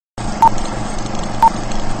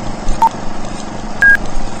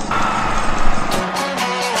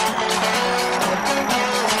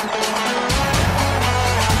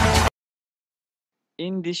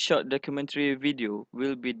In this short documentary video,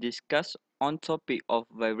 will be discussed on topic of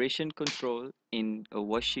vibration control in a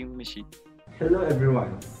washing machine. Hello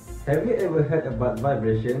everyone. Have you ever heard about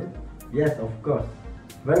vibration? Yes, of course.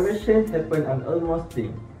 Vibration happens on almost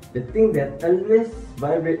thing. The thing that always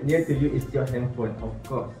vibrate near to you is your handphone, of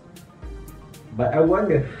course. But I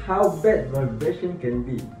wonder how bad vibration can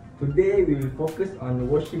be. Today we will focus on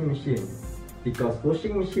washing machine because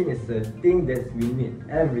washing machine is a thing that we need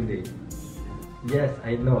every day. Yes,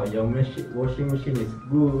 I know your washing machine is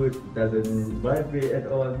good, doesn't vibrate at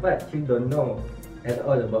all, but you don't know at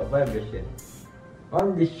all about vibration.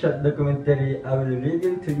 On this short documentary, I will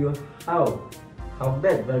reveal to you how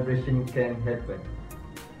bad vibration can happen.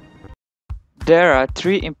 There are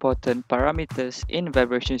three important parameters in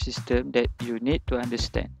vibration system that you need to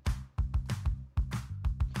understand.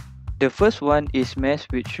 The first one is mass,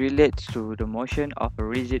 which relates to the motion of a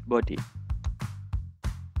rigid body.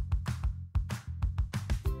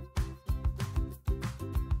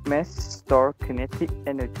 Mass store kinetic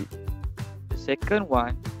energy. The second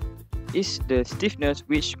one is the stiffness,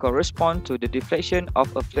 which corresponds to the deflection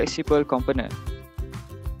of a flexible component.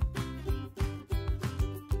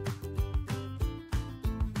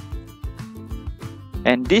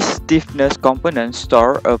 And this stiffness component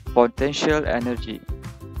store a potential energy.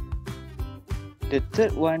 The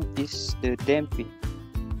third one is the damping.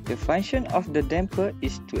 The function of the damper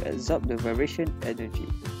is to absorb the vibration energy.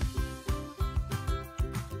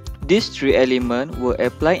 These three elements were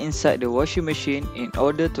applied inside the washing machine in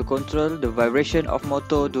order to control the vibration of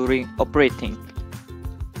motor during operating.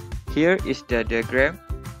 Here is the diagram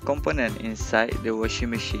component inside the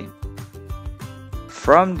washing machine.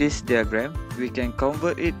 From this diagram, we can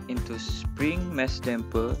convert it into spring mass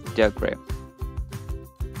damper diagram.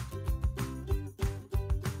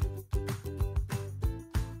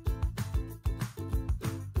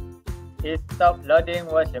 Is top-loading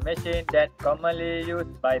washing machine that commonly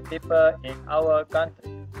used by people in our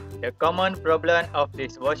country. The common problem of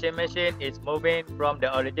this washing machine is moving from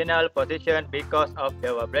the original position because of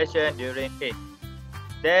the vibration during it.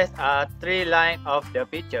 There are three lines of the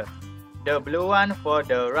picture, the blue one for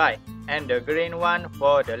the right and the green one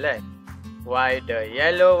for the left, while the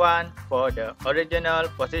yellow one for the original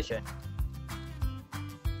position.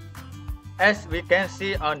 As we can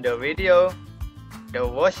see on the video, the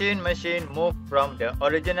washing machine moved from the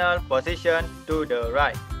original position to the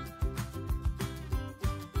right.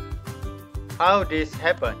 How this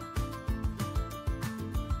happened?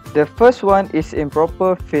 The first one is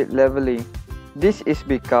improper feed leveling. This is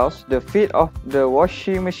because the feet of the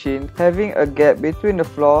washing machine having a gap between the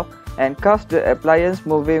floor and cause the appliance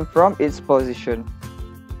moving from its position.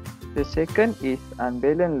 The second is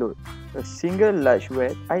unbalanced load. A single large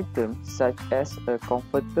wet item such as a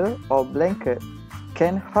comforter or blanket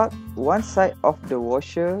can hug one side of the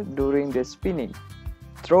washer during the spinning,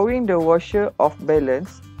 throwing the washer off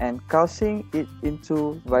balance and causing it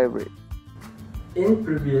to vibrate. In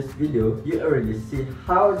previous video, you already see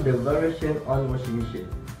how the vibration on washing machine.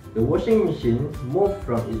 The washing machine moved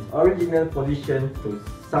from its original position to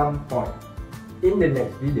some point. In the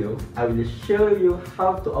next video, I will show you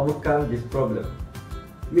how to overcome this problem.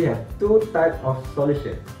 We have two types of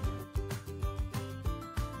solutions.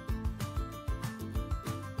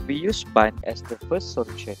 We use span as the first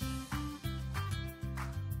solution.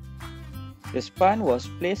 The span was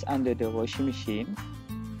placed under the washing machine.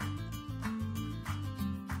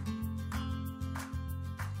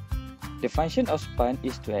 The function of span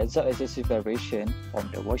is to absorb excessive vibration from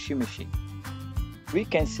the washing machine. We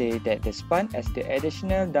can say that the span is the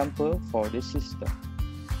additional damper for the system.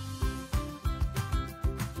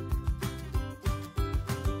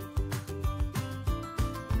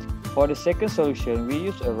 For the second solution, we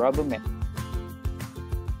use a rubber mat.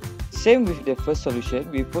 Same with the first solution,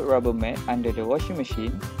 we put rubber mat under the washing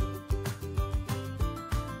machine.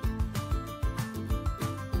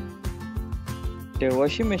 The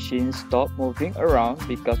washing machine stops moving around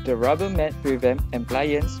because the rubber mat prevents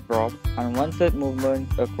appliance from unwanted movement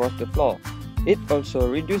across the floor. It also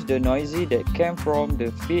reduces the noise that came from the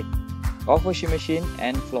feet of washing machine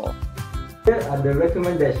and floor. Here are the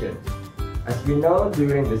recommendations. As we know,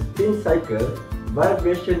 during the spin cycle,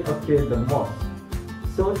 vibration occurs the most.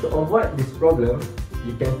 So to avoid this problem,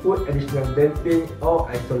 you can put additional damping or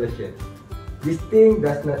isolation. This thing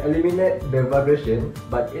does not eliminate the vibration,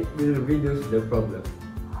 but it will reduce the problem.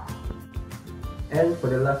 And for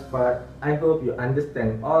the last part, I hope you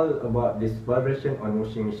understand all about this vibration on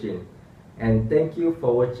washing machine. And thank you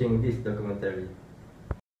for watching this documentary.